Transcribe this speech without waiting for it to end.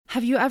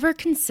Have you ever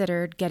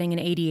considered getting an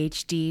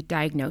ADHD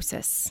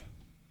diagnosis?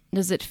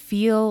 Does it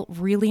feel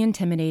really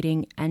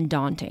intimidating and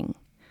daunting?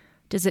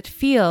 Does it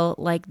feel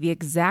like the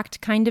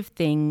exact kind of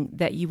thing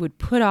that you would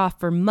put off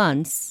for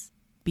months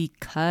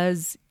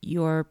because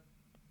you're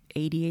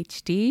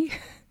ADHD?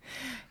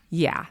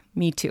 Yeah,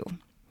 me too.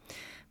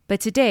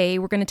 But today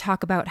we're going to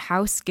talk about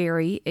how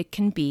scary it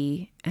can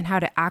be and how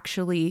to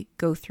actually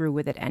go through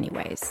with it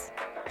anyways.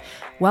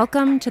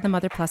 Welcome to the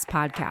Mother Plus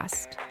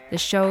podcast, the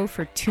show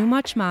for too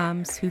much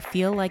moms who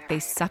feel like they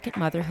suck at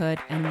motherhood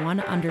and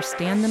want to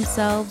understand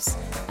themselves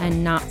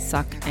and not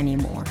suck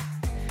anymore.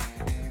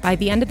 By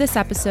the end of this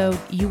episode,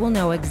 you will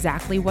know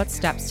exactly what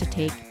steps to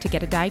take to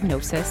get a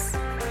diagnosis.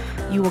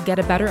 You will get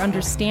a better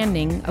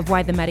understanding of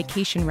why the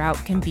medication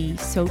route can be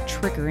so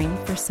triggering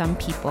for some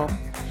people.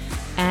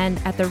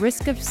 And at the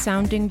risk of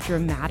sounding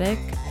dramatic,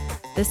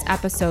 this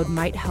episode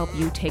might help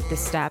you take the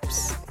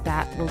steps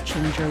that will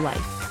change your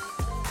life.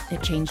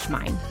 It changed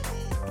mine.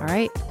 All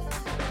right,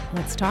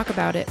 let's talk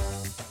about it.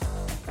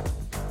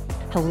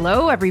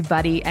 Hello,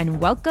 everybody, and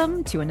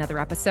welcome to another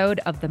episode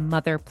of the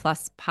Mother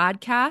Plus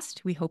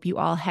podcast. We hope you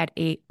all had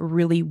a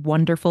really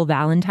wonderful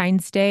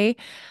Valentine's Day.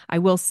 I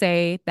will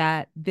say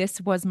that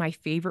this was my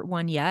favorite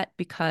one yet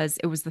because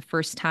it was the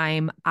first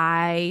time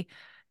I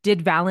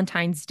did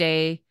Valentine's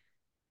Day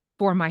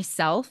for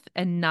myself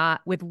and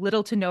not with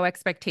little to no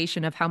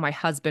expectation of how my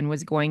husband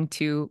was going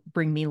to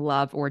bring me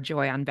love or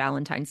joy on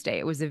Valentine's Day.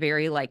 It was a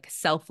very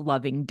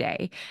self-loving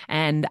day.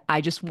 And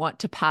I just want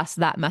to pass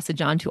that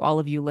message on to all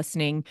of you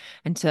listening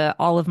and to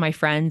all of my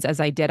friends as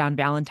I did on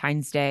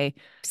Valentine's Day.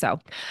 So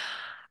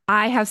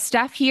I have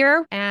Steph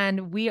here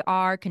and we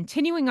are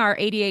continuing our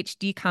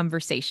ADHD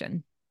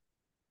conversation.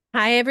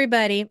 Hi,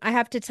 everybody. I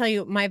have to tell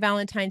you, my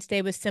Valentine's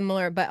Day was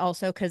similar, but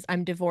also because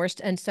I'm divorced.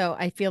 And so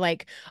I feel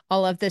like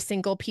all of the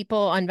single people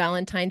on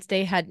Valentine's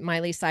Day had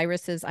Miley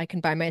Cyrus's I Can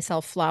Buy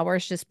Myself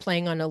Flowers just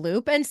playing on a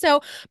loop. And so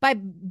by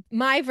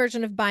my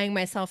version of buying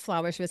myself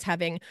flowers was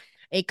having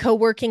a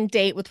co-working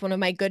date with one of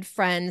my good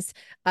friends,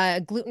 a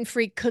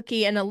gluten-free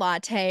cookie and a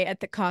latte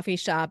at the coffee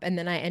shop. And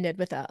then I ended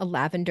with a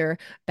lavender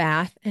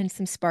bath and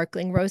some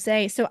sparkling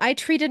rosé. So I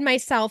treated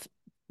myself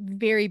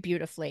very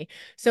beautifully.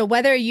 So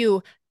whether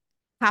you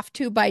have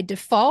to by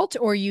default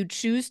or you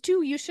choose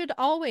to, you should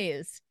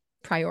always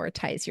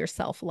prioritize your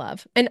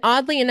self-love. And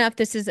oddly enough,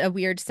 this is a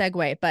weird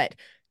segue, but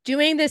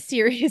doing this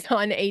series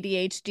on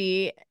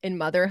ADHD in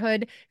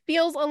motherhood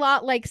feels a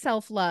lot like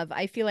self-love.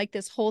 I feel like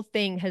this whole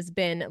thing has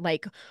been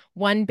like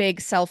one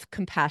big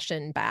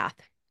self-compassion bath.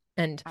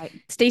 And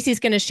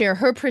Stacy's going to share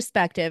her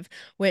perspective,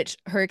 which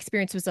her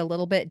experience was a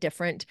little bit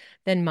different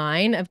than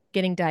mine of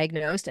getting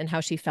diagnosed and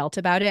how she felt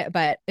about it.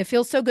 But it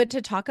feels so good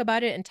to talk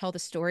about it and tell the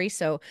story.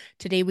 So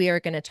today we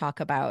are going to talk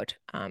about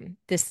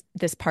this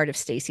part of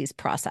Stacy's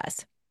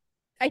process.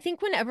 I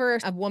think whenever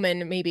a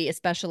woman, maybe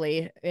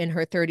especially in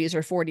her 30s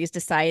or 40s,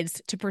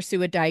 decides to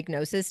pursue a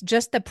diagnosis,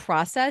 just the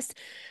process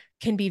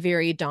can be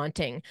very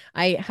daunting.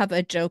 I have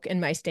a joke in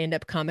my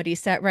stand-up comedy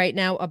set right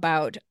now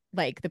about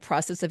the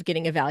process of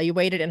getting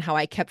evaluated and how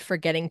I kept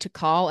forgetting to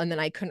call. And then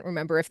I couldn't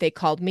remember if they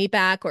called me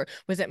back or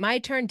was it my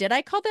turn? Did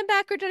I call them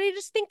back or did I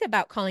just think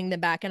about calling them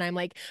back? And I'm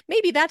like,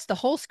 maybe that's the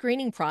whole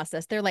screening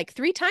process. They're like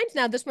 3 times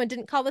now, this one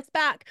didn't call us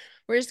back.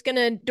 We're just going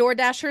to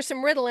DoorDash her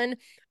some Ritalin.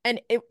 And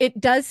it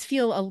does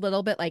feel a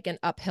little bit like an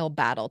uphill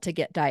battle to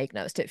get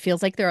diagnosed. It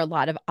feels like there are a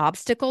lot of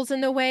obstacles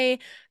in the way.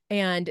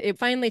 And it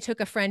finally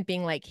took a friend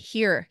being like,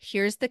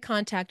 here's the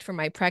contact for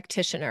my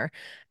practitioner.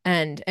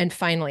 And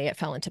finally it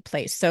fell into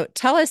place. So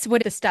tell us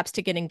what the steps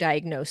to getting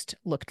diagnosed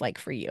looked like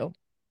for you.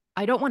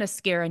 I don't want to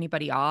scare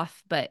anybody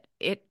off, but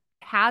it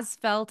has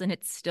felt and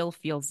it still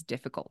feels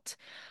difficult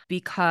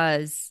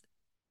because,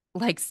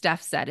 like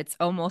Steph said, it's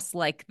almost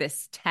like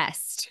this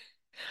test.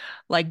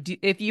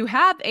 If you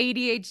have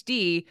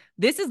ADHD,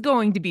 this is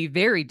going to be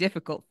very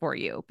difficult for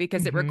you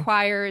because it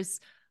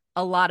requires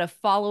a lot of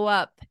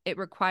follow-up. It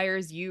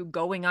requires you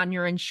going on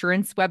your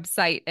insurance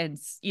website and,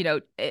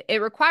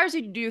 it requires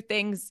you to do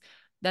things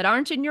that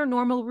aren't in your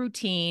normal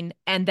routine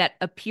and that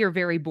appear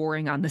very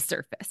boring on the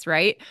surface,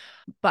 right?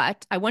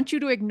 But I want you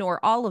to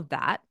ignore all of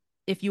that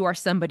if you are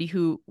somebody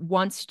who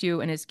wants to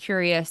and is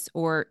curious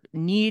or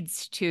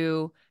needs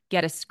to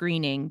get a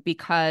screening,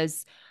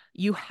 because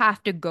you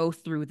have to go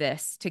through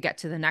this to get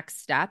to the next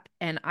step.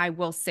 And I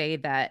will say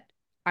that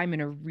I'm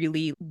in a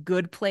really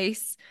good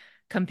place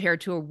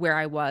compared to where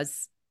I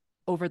was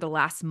over the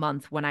last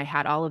month when I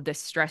had all of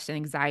this stress and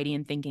anxiety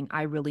and thinking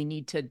I really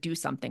need to do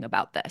something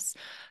about this.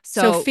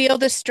 So feel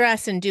the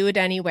stress and do it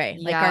anyway.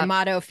 Like our yeah,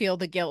 motto, feel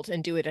the guilt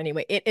and do it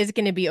anyway. It is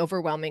going to be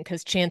overwhelming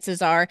because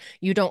chances are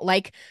you don't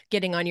like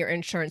getting on your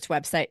insurance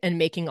website and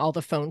making all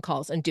the phone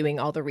calls and doing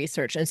all the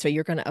research. And so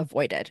you're going to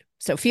avoid it.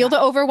 So feel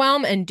the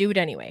overwhelm and do it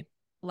anyway.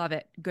 Love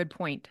it. Good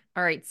point.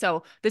 All right.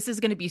 So this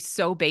is going to be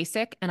so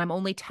basic. And I'm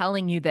only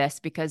telling you this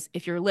because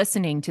if you're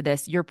listening to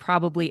this, you're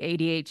probably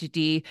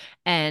ADHD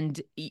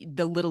and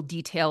the little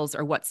details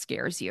are what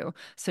scares you.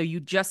 So you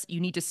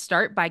need to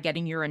start by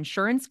getting your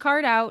insurance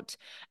card out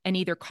and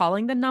either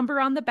calling the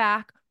number on the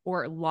back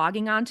or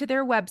logging onto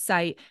their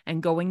website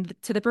and going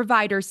to the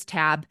providers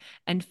tab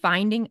and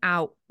finding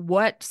out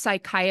what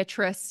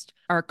psychiatrists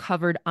are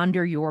covered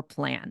under your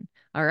plan.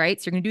 All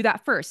right. So you're going to do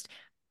that first.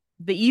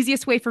 The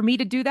easiest way for me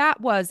to do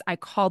that was I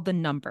called the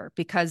number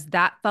because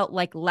that felt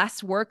like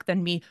less work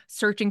than me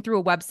searching through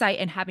a website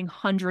and having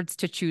hundreds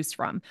to choose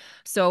from.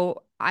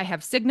 So I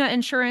have Cigna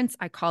insurance.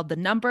 I called the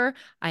number.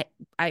 I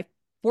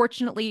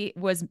fortunately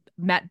was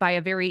met by a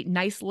very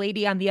nice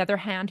lady on the other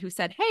hand who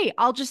said, "Hey,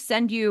 I'll just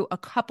send you a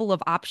couple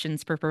of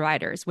options for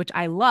providers," which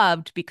I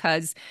loved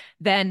because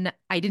then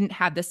I didn't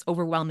have this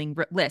overwhelming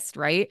list,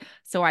 right?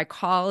 So I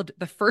called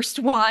the first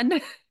one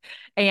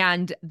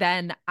and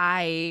then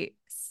I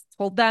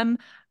told them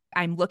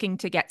I'm looking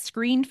to get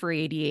screened for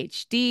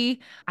ADHD.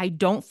 I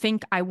don't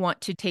think I want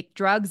to take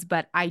drugs,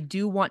 but I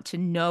do want to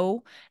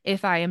know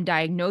if I am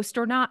diagnosed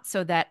or not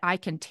so that I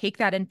can take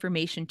that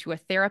information to a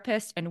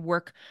therapist and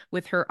work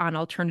with her on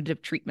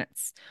alternative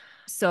treatments.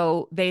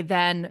 So they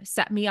then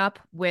set me up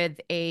with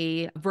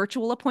a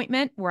virtual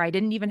appointment where I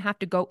didn't even have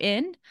to go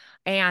in.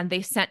 And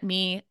they sent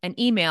me an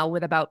email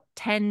with about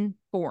 10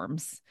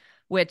 forms,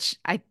 which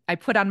I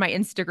put on my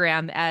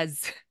Instagram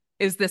as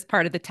is this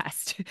part of the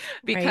test? Right.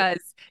 Because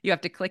you have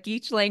to click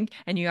each link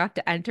and you have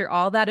to enter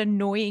all that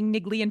annoying,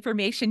 niggly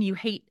information you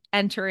hate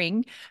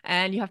entering,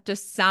 and you have to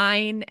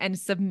sign and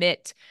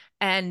submit.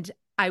 And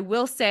I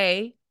will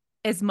say,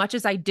 as much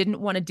as I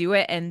didn't want to do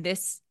it, and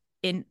this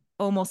in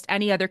almost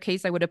any other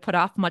case I would have put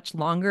off much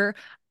longer,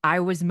 I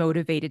was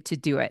motivated to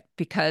do it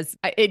because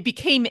it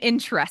became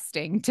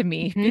interesting to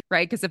me, Mhm.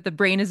 right? Because if the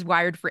brain is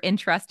wired for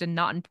interest and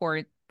not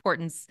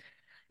importance,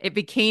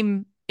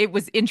 it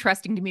was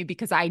interesting to me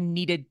because I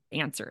needed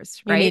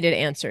answers, You right? needed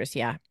answers.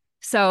 Yeah.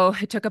 So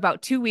it took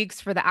about 2 weeks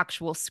for the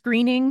actual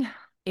screening.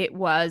 It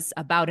was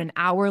about an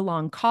hour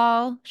long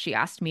call. She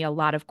asked me a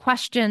lot of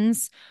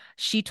questions.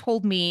 She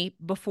told me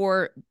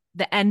before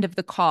the end of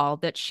the call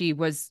that she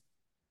was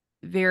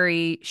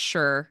very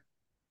sure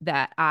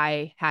that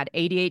I had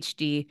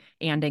ADHD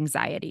and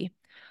anxiety.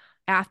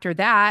 After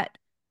that,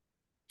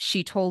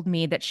 she told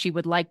me that she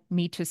would like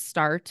me to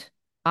start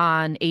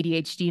on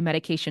ADHD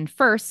medication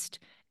first,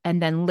 and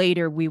then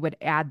later we would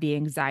add the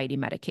anxiety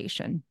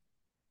medication.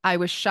 I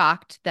was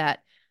shocked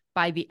that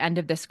by the end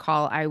of this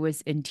call, I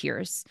was in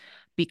tears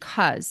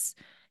because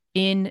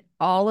in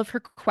all of her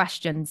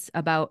questions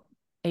about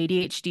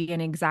ADHD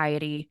and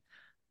anxiety,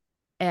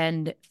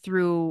 and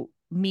through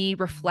me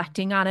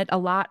reflecting on it a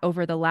lot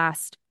over the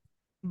last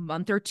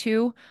month or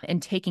two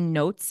and taking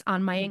notes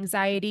on my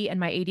anxiety and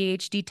my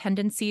ADHD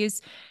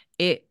tendencies,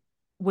 it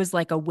was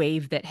like a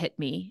wave that hit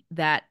me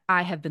that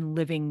I have been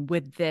living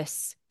with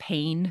this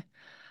pain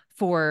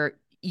for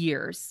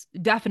years,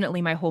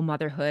 definitely my whole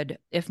motherhood,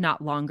 if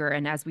not longer.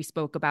 And as we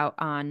spoke about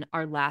on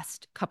our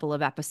last couple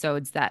of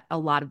episodes, that a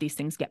lot of these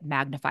things get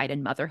magnified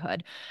in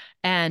motherhood.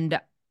 And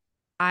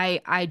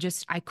I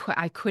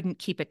couldn't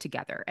keep it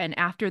together. And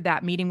after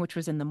that meeting, which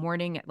was in the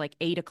morning at like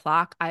 8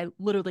 o'clock, I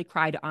literally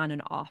cried on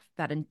and off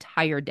that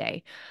entire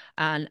day.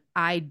 And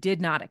I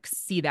did not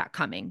see that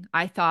coming.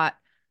 I thought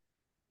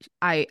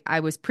I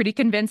was pretty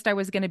convinced I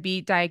was going to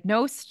be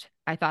diagnosed.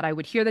 I thought I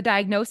would hear the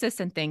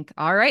diagnosis and think,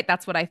 all right,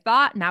 that's what I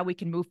thought. Now we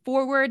can move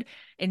forward.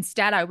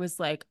 Instead, I was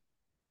like,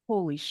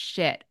 holy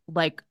shit.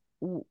 Like,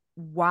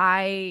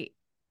 why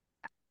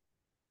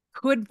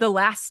could the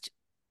last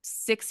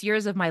 6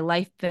 years of my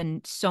life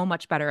been so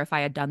much better if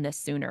I had done this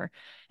sooner?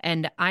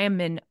 And I am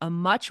in a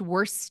much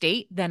worse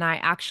state than I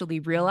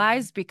actually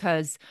realized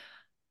because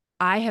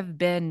I have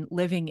been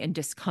living in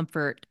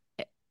discomfort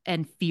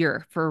and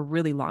fear for a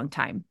really long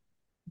time.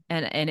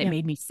 And it Yeah.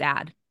 made me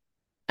sad.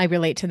 I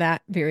relate to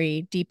that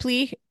very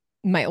deeply.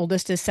 My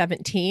oldest is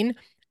 17,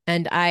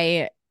 and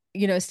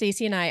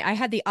Stacy and I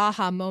had the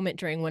aha moment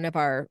during one of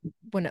our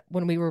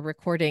when we were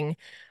recording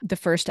the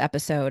first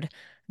episode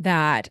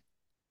that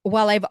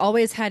while I've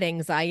always had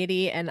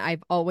anxiety and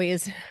I've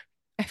always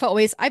had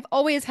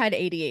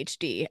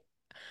ADHD,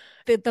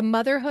 the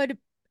motherhood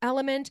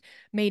element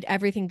made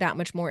everything that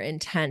much more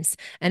intense.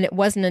 And it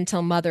wasn't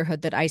until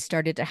motherhood that I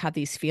started to have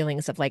these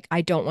feelings of like,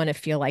 I don't want to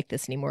feel like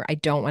this anymore. I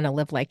don't want to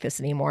live like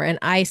this anymore. And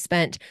I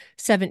spent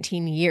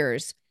 17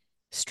 years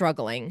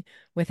struggling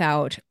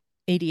without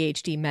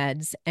ADHD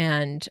meds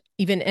and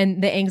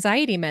the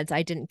anxiety meds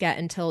I didn't get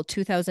until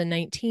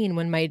 2019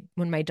 when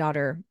my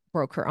daughter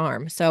broke her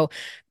arm. So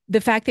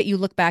the fact that you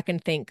look back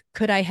and think,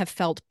 could I have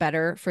felt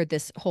better for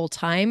this whole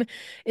time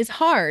is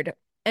hard.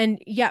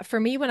 And yeah, for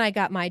me, when I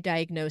got my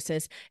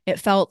diagnosis, it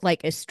felt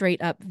like a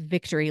straight up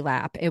victory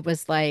lap. It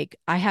was like,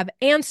 I have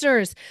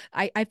answers.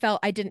 I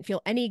felt I didn't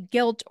feel any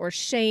guilt or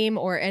shame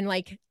and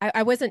like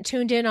I wasn't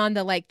tuned in on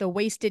the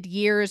wasted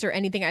years or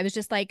anything. I was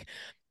just like,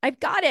 I've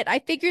got it. I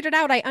figured it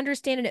out. I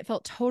understand. And it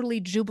felt totally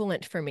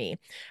jubilant for me.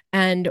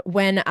 And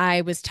when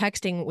I was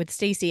texting with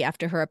Stacy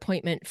after her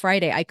appointment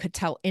Friday, I could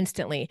tell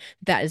instantly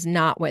that is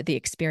not what the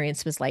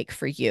experience was like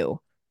for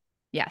you.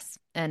 Yes.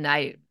 And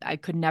I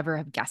could never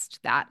have guessed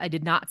that. I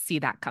did not see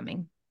that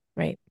coming.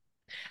 Right.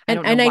 I And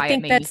don't know and I why it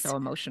think made me that's so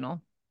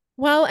emotional.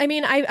 Well, I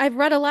mean, I've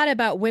read a lot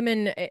about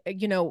women,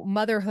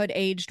 motherhood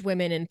aged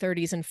women in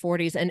 30s and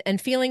 40s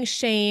and feeling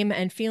shame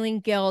and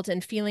feeling guilt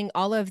and feeling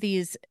all of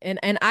these. And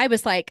I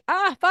was like,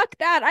 fuck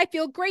that. I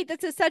feel great.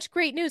 This is such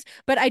great news.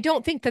 But I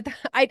don't think that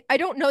I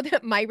don't know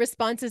that my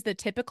response is the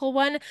typical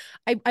one.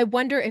 I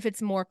wonder if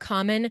it's more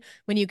common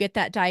when you get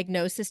that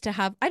diagnosis to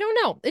have, I don't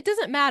know. It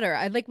doesn't matter.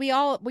 I like we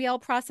all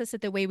process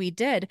it the way we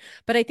did.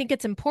 But I think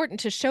it's important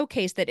to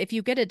showcase that if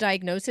you get a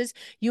diagnosis,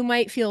 you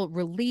might feel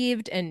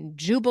relieved and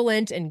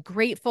jubilant and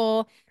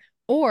grateful,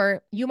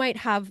 or you might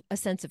have a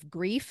sense of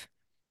grief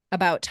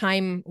about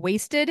time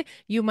wasted.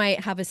 You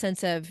might have a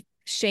sense of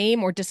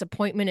shame or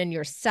disappointment in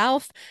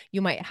yourself.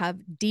 You might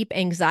have deep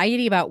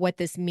anxiety about what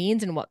this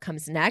means and what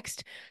comes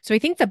next. So I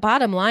think the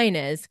bottom line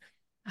is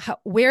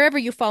wherever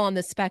you fall on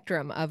the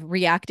spectrum of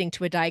reacting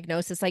to a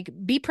diagnosis, like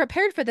be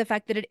prepared for the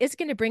fact that it is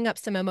going to bring up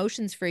some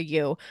emotions for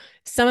you.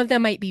 Some of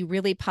them might be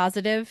really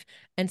positive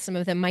and some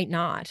of them might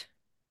not.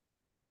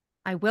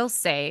 I will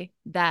say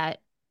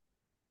that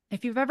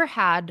if you've ever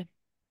had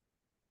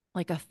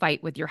like a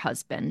fight with your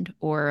husband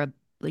or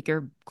like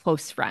your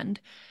close friend,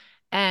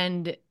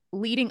 and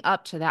leading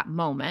up to that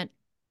moment,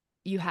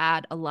 you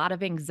had a lot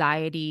of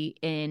anxiety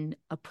in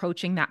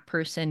approaching that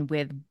person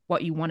with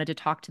what you wanted to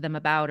talk to them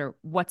about or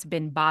what's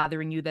been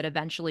bothering you that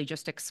eventually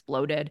just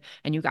exploded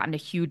and you got in a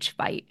huge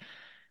fight.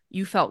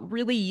 You felt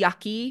really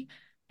yucky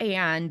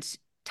and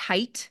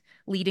tight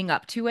leading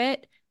up to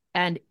it.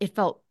 And it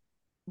felt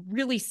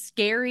really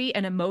scary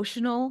and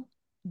emotional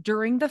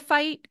during the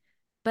fight.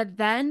 But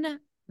then,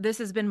 this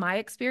has been my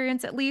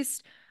experience at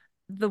least,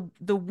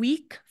 the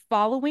week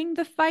following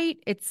the fight,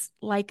 it's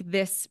like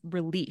this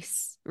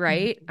release,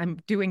 right? I'm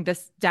doing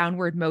this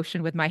downward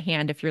motion with my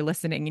hand if you're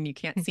listening and you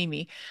can't see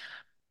me.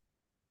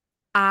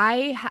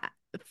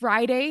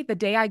 Friday, the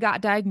day I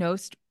got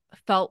diagnosed,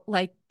 felt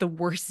like the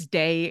worst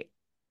day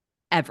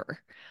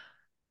ever.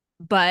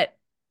 But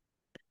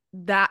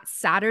that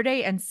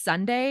Saturday and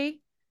Sunday,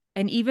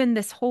 and even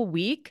this whole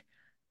week,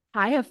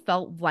 I have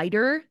felt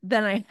lighter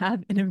than I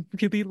have in a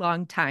really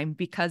long time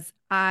because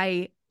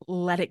I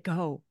let it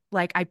go.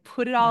 Like I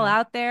put it all Wow.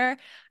 out there.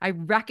 I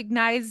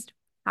recognized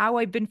how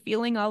I've been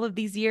feeling all of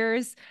these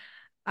years.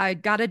 I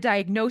got a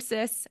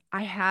diagnosis.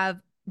 I have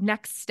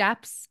next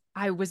steps.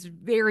 I was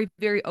very,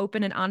 very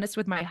open and honest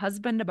with my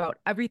husband about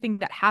everything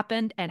that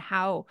happened and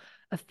how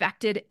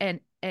affected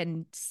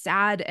and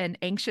sad and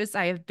anxious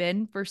I have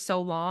been for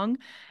so long.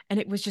 And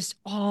it was just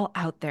all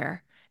out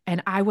there.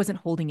 And I wasn't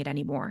holding it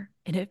anymore.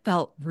 And it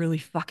felt really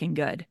fucking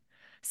good.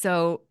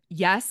 So,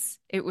 yes,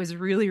 it was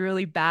really,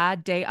 really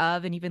bad day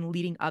of and even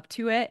leading up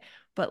to it.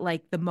 But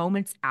like the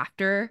moments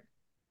after,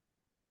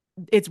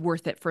 it's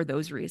worth it for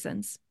those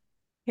reasons.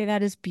 Okay,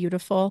 that is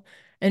beautiful.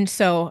 And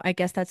so I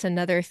guess that's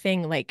another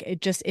thing. Like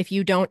it just if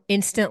you don't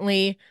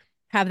instantly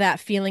have that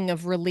feeling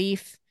of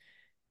relief,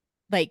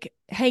 like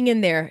hang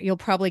in there. You'll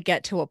probably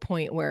get to a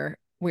point where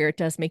it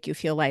does make you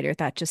feel lighter.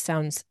 That just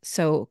sounds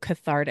so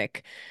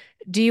cathartic.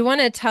 Do you want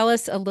to tell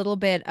us a little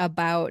bit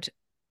about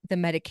the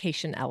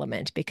medication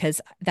element? Because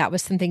that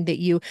was something that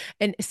you,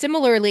 and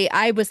similarly,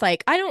 I was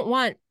like, I don't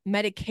want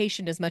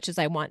medication as much as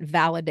I want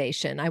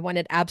validation. I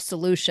wanted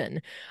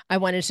absolution. I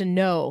wanted to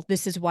know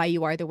this is why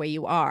you are the way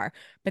you are.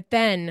 But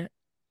then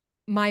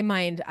my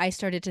mind, I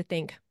started to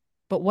think,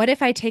 but what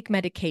if I take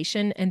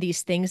medication and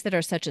these things that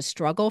are such a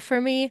struggle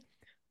for me,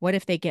 what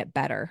if they get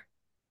better?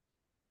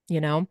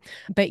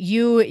 But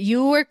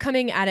you were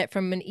coming at it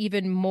from an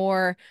even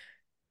more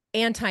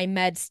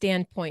anti-med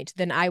standpoint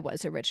than I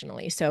was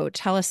originally. So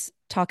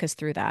talk us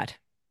through that.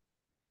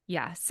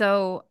 Yeah.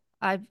 So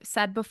I've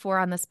said before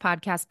on this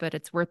podcast, but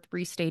it's worth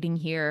restating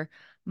here.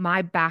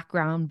 My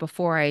background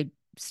before I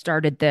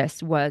started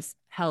this was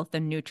health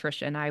and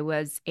nutrition. I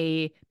was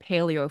a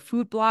paleo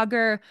food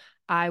blogger.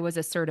 I was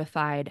a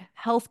certified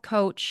health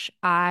coach.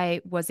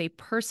 I was a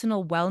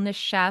personal wellness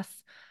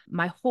chef.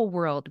 My whole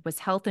world was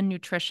health and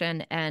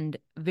nutrition and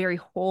very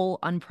whole,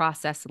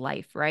 unprocessed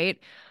life, right?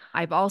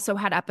 I've also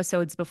had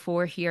episodes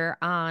before here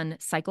on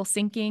cycle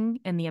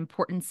syncing and the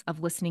importance of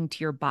listening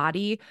to your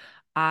body.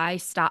 I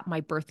stopped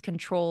my birth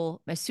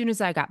control as soon as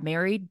I got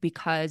married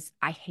because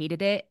I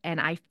hated it and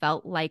I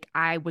felt like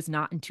I was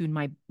not in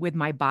tune with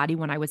my body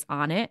when I was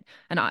on it.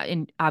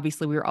 And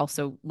obviously we were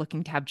also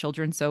looking to have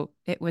children, so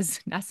it was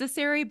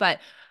necessary,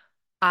 but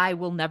I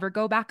will never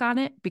go back on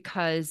it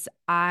because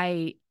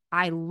I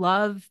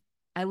love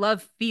I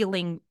love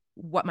feeling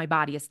what my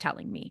body is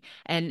telling me.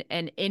 And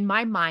in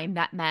my mind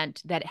that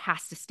meant that it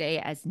has to stay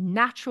as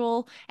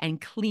natural and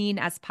clean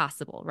as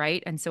possible,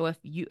 right? And so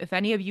if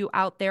any of you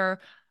out there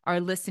are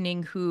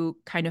listening who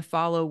kind of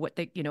follow what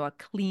a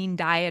clean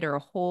diet or a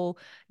whole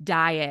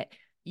diet,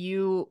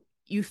 you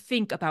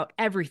think about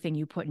everything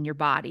you put in your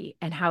body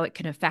and how it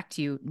can affect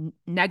you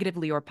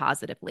negatively or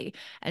positively.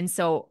 And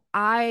so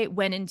I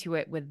went into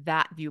it with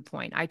that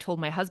viewpoint. I told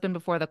my husband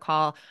before the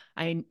call,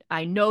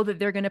 I know that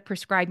they're going to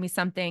prescribe me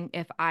something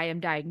if I am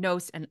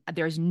diagnosed, and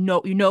there's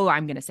no,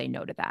 I'm going to say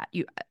no to that.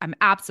 I'm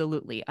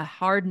absolutely a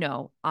hard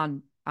no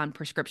on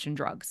prescription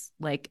drugs,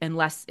 like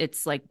unless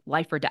it's like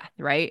life or death,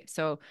 right?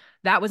 So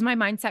that was my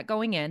mindset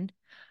going in.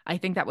 I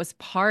think that was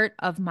part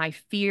of my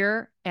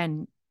fear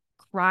and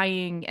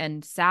crying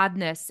and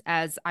sadness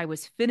as I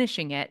was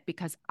finishing it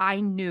because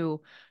I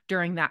knew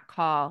during that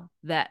call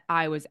that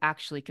I was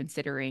actually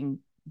considering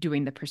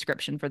doing the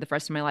prescription for the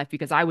rest of my life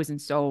because I was in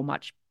so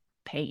much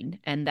pain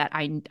and that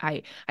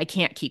I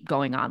can't keep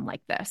going on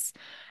like this.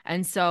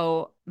 And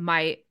so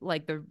my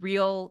like the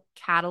real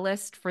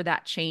catalyst for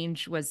that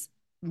change was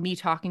me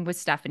talking with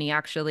Stephanie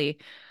actually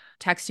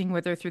texting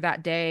with her through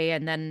that day.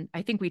 And then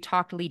I think we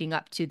talked leading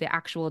up to the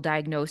actual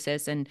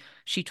diagnosis. And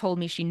she told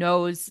me she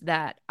knows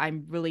that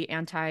I'm really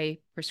anti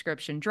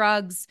prescription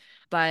drugs.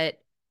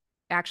 But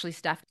actually,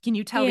 Steph, can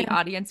you tell the Yeah.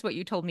 audience what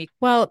you told me?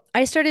 Well,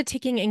 I started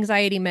taking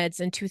anxiety meds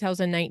in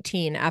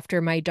 2019 after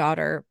my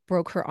daughter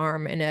broke her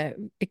arm in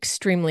an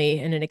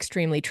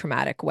extremely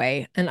traumatic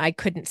way, and I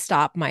couldn't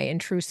stop my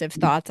intrusive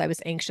thoughts. I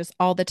was anxious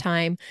all the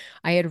time.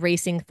 I had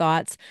racing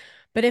thoughts.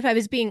 But if I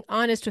was being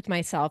honest with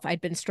myself,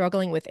 I'd been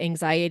struggling with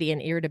anxiety and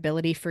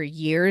irritability for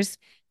years.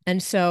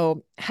 And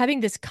so having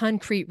this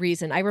concrete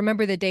reason, I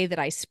remember the day that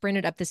I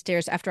sprinted up the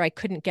stairs after I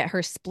couldn't get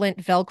her splint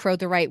Velcro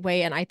the right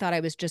way, and I thought I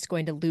was just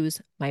going to lose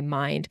my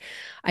mind.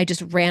 I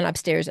just ran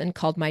upstairs and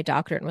called my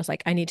doctor and was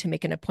like, I need to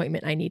make an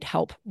appointment. I need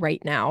help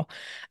right now.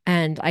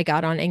 And I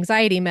got on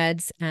anxiety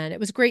meds, and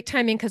it was great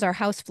timing because our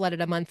house flooded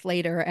a month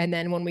later. And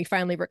then when we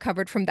finally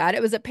recovered from that,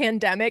 it was a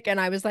pandemic. And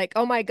I was like,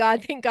 oh my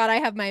God, thank God I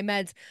have my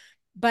meds.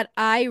 But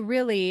I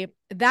really,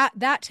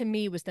 that to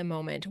me was the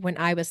moment when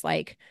I was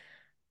like,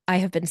 I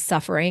have been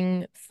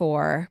suffering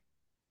for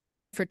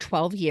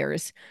 12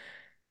 years.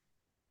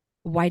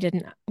 Why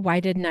didn't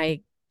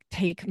I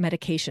take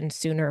medication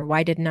sooner?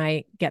 Why didn't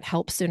I get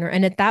help sooner?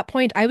 And at that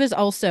point, I was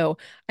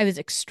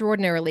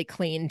extraordinarily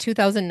clean.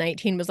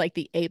 2019 was like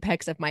the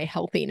apex of my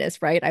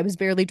healthiness, right? I was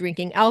barely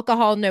drinking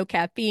alcohol, no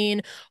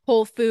caffeine,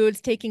 whole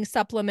foods, taking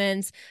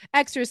supplements,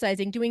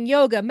 exercising, doing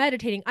yoga,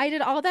 meditating. I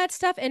did all that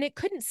stuff and it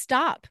couldn't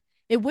stop.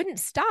 It wouldn't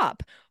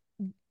stop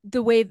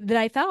the way that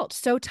I felt,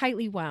 so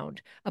tightly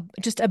wound,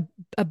 just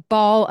a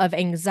ball of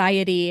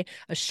anxiety,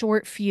 a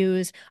short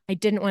fuse. I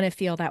didn't want to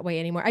feel that way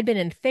anymore. I'd been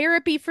in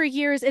therapy for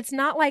years. It's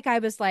not like I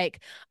was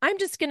like, I'm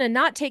just going to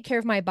not take care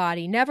of my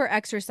body, never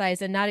exercise,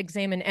 and not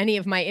examine any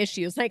of my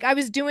issues. Like I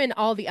was doing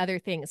all the other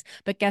things.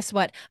 But guess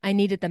what? I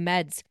needed the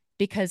meds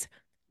because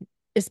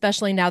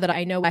especially now that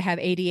I know I have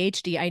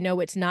ADHD, I know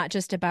it's not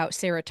just about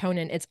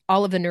serotonin, it's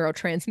all of the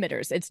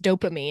neurotransmitters, it's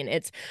dopamine,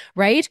 it's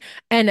right.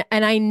 And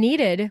I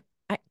needed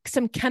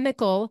some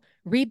chemical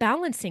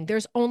rebalancing.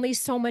 There's only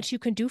so much you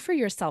can do for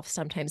yourself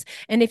sometimes.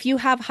 And if you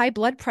have high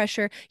blood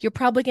pressure, you're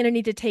probably going to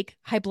need to take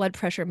high blood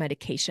pressure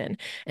medication.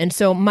 And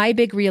so my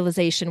big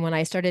realization when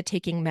I started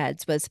taking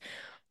meds was,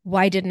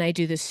 why didn't I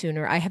do this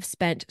sooner? I have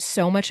spent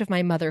so much of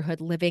my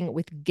motherhood living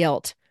with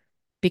guilt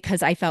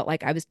because I felt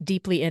like I was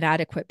deeply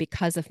inadequate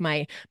because of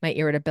my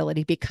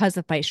irritability, because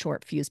of my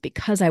short fuse,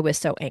 because I was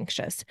so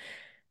anxious.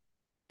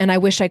 And I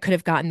wish I could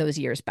have gotten those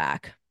years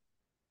back.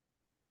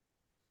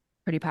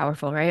 Pretty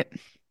powerful, right?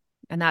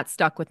 And that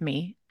stuck with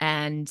me.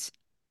 And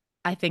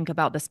I think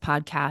about this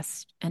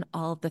podcast and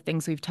all of the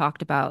things we've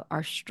talked about,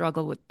 our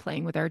struggle with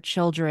playing with our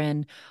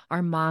children,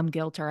 our mom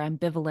guilt, our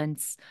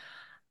ambivalence.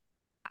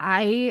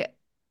 I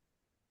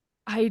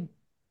I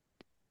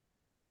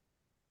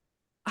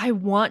I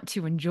want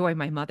to enjoy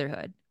my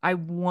motherhood. I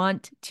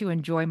want to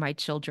enjoy my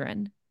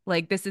children.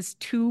 Like, this is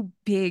too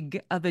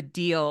big of a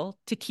deal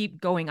to keep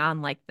going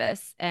on like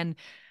this. And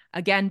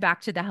again,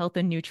 back to the health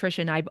and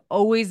nutrition, I've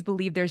always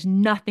believed there's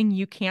nothing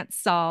you can't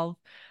solve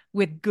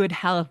with good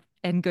health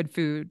and good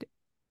food.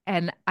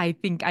 And I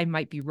think I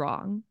might be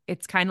wrong.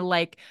 It's kind of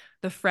like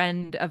the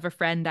friend of a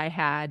friend I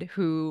had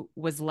who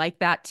was like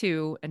that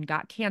too and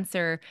got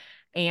cancer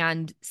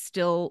and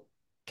still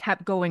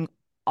kept going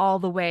all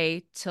the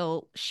way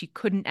till she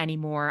couldn't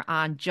anymore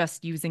on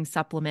just using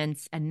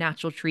supplements and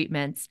natural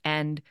treatments.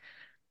 And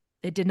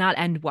it did not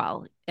end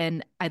well.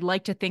 And I'd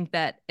like to think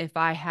that if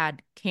I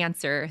had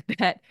cancer,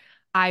 that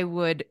I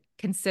would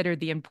consider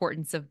the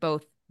importance of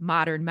both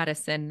modern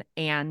medicine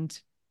and,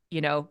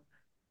 you know,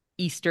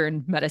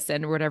 Eastern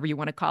medicine or whatever you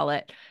want to call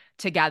it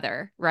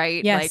together,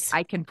 right? Like Yes.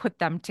 I can put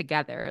them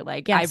together.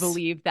 Like I Yes.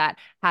 believe that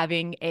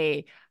having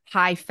a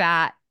high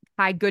fat,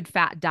 high good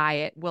fat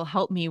diet will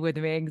help me with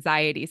my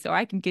anxiety. So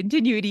I can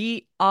continue to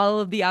eat all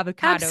of the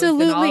avocados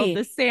and all of Absolutely.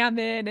 the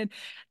salmon and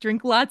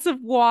drink lots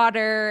of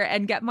water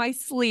and get my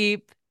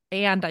sleep.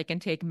 And I can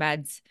take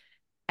meds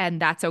and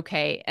that's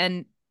okay.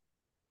 And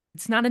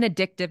it's not an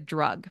addictive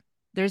drug.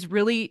 There's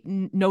really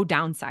no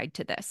downside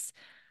to this.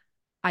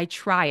 I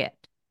try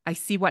it. I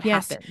see what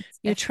Yes. happens.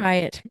 You try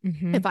it.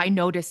 If I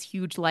notice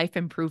huge life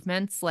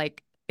improvements,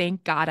 like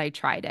thank God I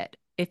tried it.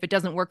 If it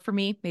doesn't work for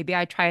me, maybe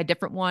I try a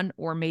different one,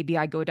 or maybe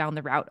I go down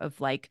the route of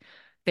like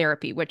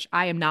therapy, which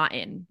I am not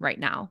in right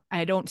now.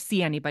 I don't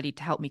see anybody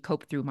to help me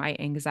cope through my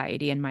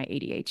anxiety and my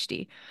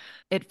ADHD.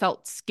 It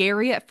felt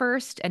scary at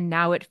first, and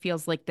now it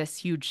feels like this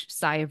huge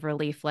sigh of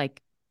relief,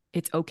 like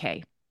it's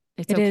okay.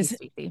 It's It okay, is.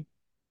 Stacey.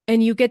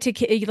 And you get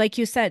to, like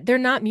you said, they're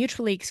not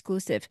mutually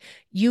exclusive.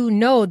 You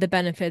know the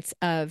benefits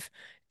of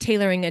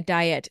tailoring a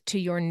diet to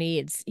your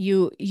needs.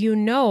 You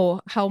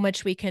know how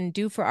much we can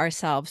do for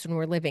ourselves when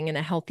we're living in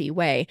a healthy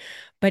way,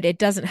 but it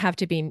doesn't have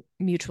to be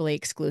mutually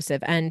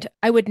exclusive. And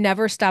I would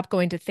never stop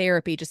going to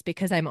therapy just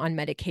because I'm on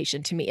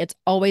medication. To me, it's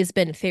always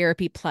been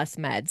therapy plus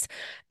meds.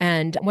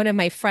 And one of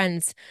my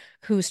friends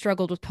who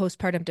struggled with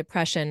postpartum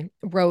depression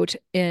wrote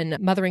in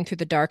Mothering Through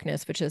the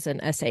Darkness, which is an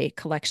essay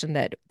collection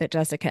that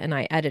Jessica and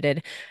I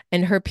edited.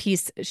 In her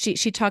piece,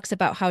 she talks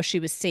about how she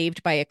was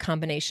saved by a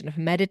combination of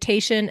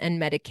meditation and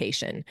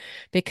medication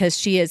because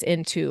she is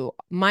into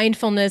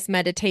mindfulness,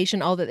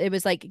 meditation, all that. It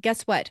was like,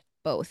 guess what?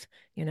 Both,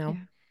 you know?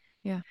 Yeah.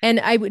 Yeah.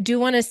 And do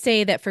want to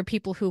say that for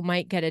people who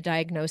might get a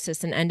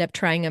diagnosis and end up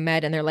trying a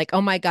med and they're like,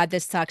 oh my God,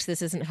 this sucks.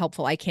 This isn't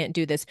helpful. I can't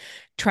do this.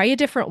 Try a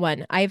different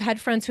one. I've had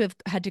friends who have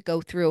had to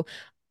go through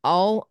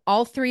all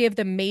three of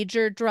the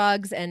major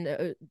drugs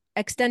and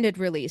extended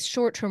release,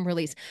 short-term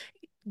release.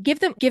 Give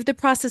the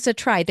process a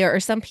try. There are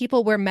some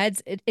people where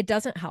meds it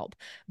doesn't help,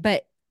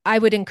 but I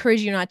would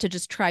encourage you not to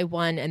just try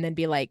one and then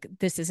be like,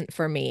 this isn't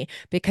for me,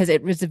 because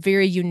it was a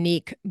very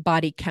unique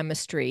body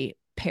chemistry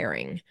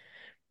pairing,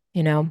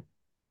 you know?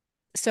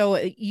 So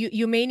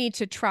you may need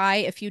to try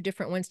a few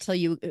different ones till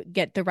you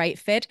get the right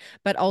fit.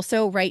 But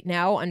also right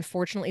now,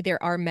 unfortunately,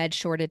 there are med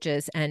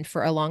shortages. And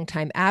for a long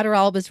time,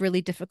 Adderall was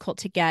really difficult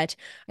to get.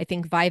 I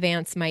think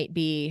Vyvanse might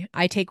be.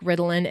 I take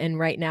Ritalin, and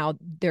right now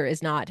there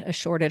is not a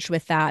shortage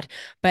with that.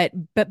 But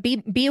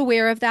be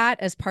aware of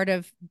that as part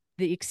of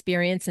the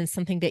experience and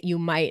something that you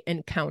might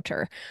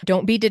encounter.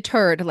 Don't be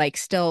deterred, like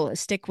still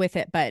stick with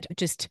it, but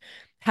just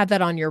have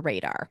that on your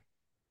radar.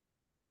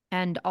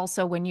 And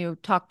also, when you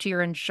talk to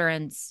your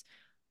insurance,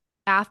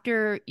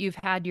 after you've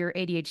had your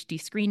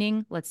ADHD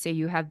screening, let's say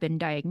you have been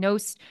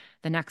diagnosed,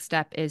 the next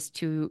step is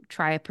to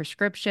try a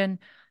prescription.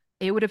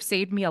 It would have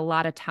saved me a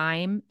lot of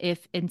time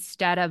if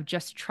instead of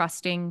just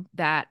trusting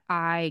that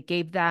I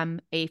gave them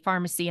a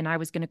pharmacy and I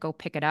was going to go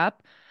pick it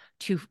up,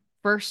 to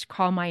first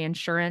call my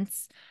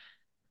insurance.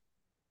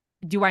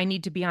 Do I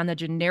need to be on the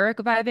generic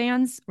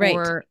Vyvanse Right.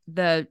 or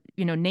the,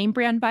 name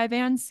brand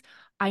Vyvanse?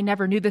 I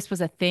never knew this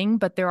was a thing,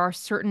 but there are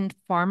certain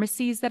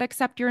pharmacies that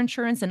accept your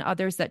insurance and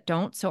others that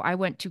don't. So I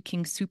went to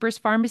King Soopers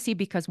Pharmacy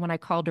because when I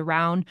called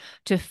around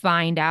to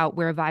find out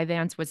where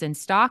Vyvanse was in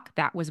stock,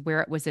 that was where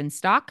it was in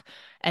stock.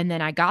 And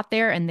then I got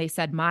there and they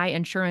said, my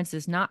insurance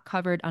is not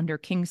covered under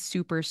King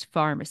Soopers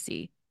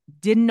Pharmacy.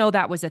 Didn't know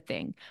that was a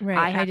thing. Right.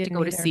 I I have to didn't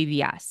go to either.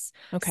 CVS.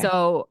 Okay.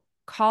 So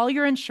call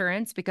your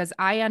insurance because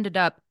I ended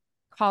up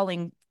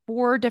calling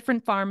four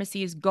different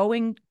pharmacies,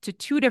 going to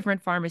two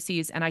different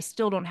pharmacies, and I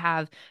still don't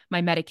have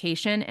my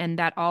medication. And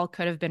that all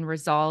could have been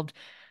resolved.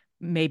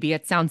 Maybe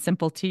it sounds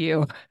simple to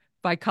you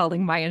by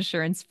calling my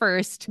insurance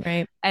first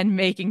Right. and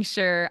making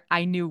sure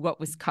I knew what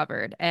was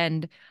covered.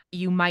 And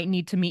you might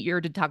need to meet your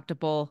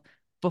deductible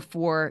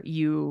before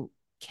you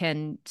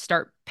can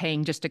start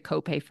paying just a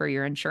copay for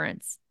your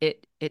insurance.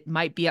 It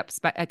might be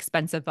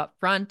expensive up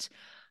front.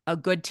 A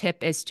good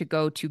tip is to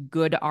go to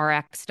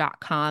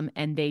goodrx.com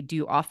and they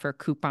do offer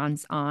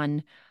coupons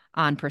on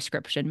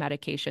prescription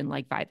medication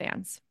like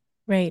Vyvanse.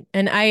 Right.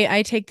 And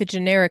I take the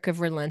generic of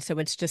Ritalin, so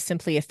it's just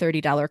simply a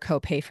 $30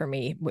 copay for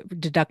me,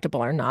 deductible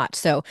or not.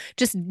 So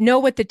just know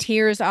what the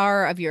tiers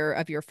are of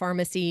your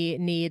pharmacy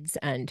needs.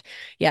 And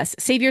yes,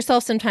 save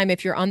yourself some time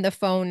if you're on the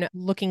phone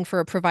looking for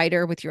a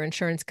provider with your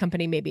insurance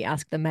company, maybe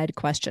ask the med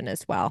question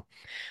as well.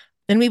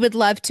 And we would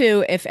love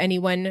to, if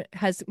anyone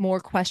has more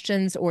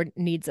questions or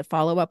needs a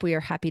follow up, we are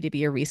happy to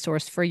be a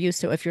resource for you.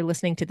 So if you're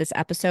listening to this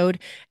episode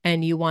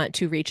and you want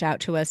to reach out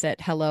to us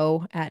at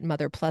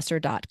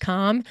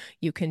hello@motherplusser.com,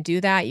 you can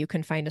do that. You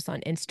can find us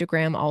on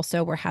Instagram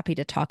also. We're happy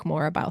to talk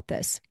more about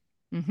this.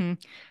 Mm-hmm.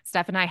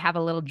 Steph and I have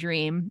a little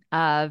dream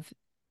of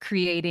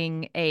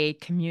creating a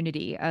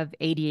community of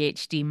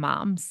ADHD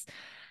moms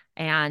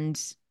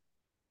and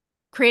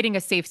creating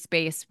a safe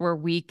space where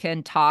we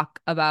can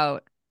talk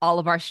about all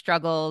of our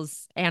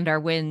struggles and our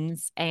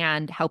wins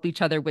and help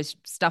each other with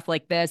stuff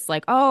like this.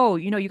 Like, oh,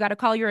 you got to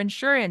call your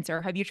insurance,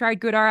 or have you tried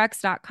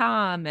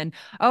goodrx.com? And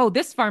oh,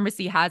 this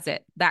pharmacy has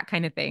it, that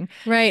kind of thing.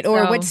 Right.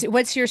 Or So,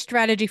 what's your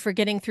strategy for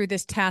getting through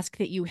this task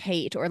that you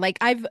hate? Or like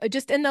I've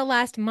just in the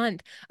last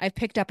month, I've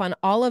picked up on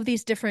all of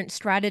these different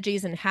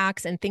strategies and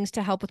hacks and things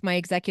to help with my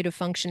executive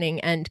functioning.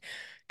 And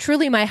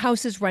truly my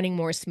house is running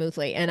more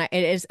smoothly. And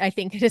I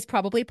think it is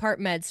probably part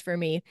meds for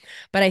me,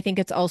 but I think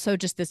it's also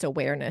just this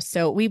awareness.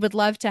 So we would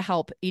love to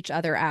help each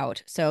other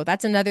out. So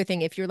that's another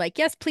thing. If you're like,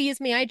 yes,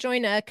 please, may I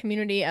join a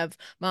community of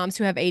moms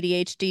who have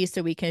ADHD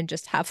so we can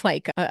just have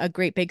like a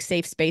great big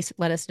safe space,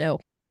 let us know.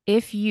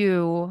 if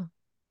you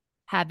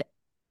have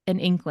an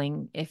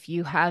inkling, if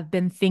you have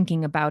been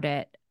thinking about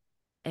it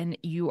and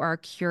you are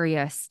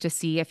curious to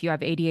see if you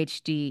have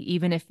ADHD,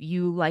 even if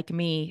you, like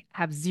me,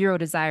 have zero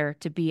desire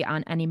to be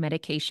on any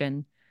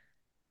medication,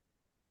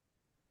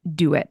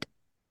 do it.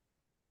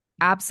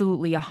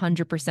 Absolutely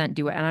 100%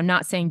 do it. And I'm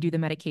not saying do the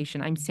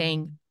medication, I'm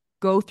saying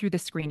go through the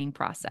screening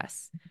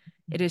process.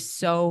 It is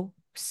so,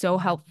 so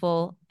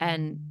helpful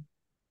and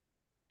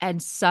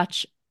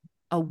such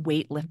a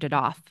weight lifted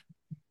off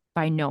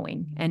by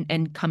knowing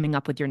and coming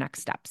up with your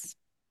next steps.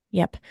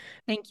 Yep.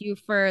 Thank you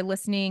for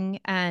listening,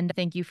 and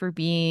thank you for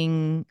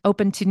being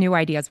open to new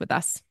ideas with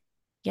us.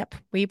 Yep.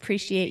 We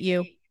appreciate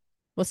you.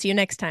 We'll see you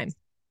next time.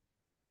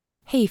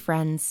 Hey,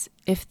 friends,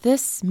 if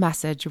this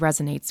message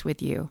resonates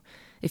with you,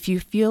 if you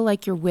feel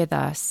like you're with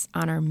us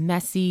on our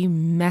messy,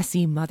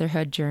 messy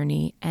motherhood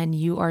journey, and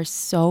you are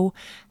so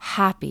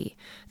happy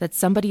that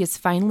somebody is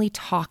finally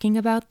talking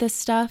about this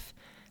stuff,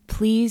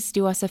 please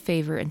do us a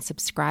favor and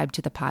subscribe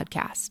to the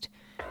podcast.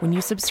 When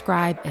you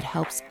subscribe, it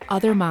helps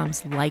other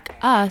moms like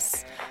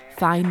us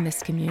find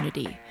this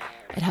community.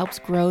 It helps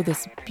grow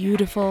this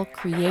beautiful,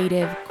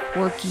 creative,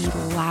 quirky,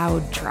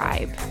 loud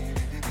tribe.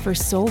 For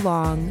so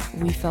long,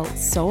 we felt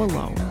so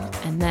alone,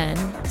 and then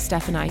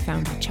Steph and I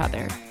found each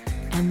other,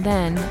 and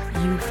then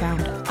you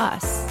found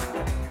us.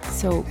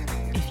 So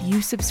if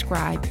you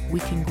subscribe, we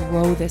can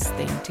grow this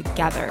thing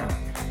together.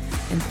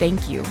 And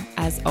thank you,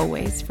 as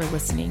always, for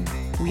listening.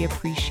 We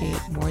appreciate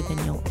more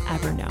than you'll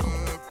ever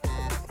know.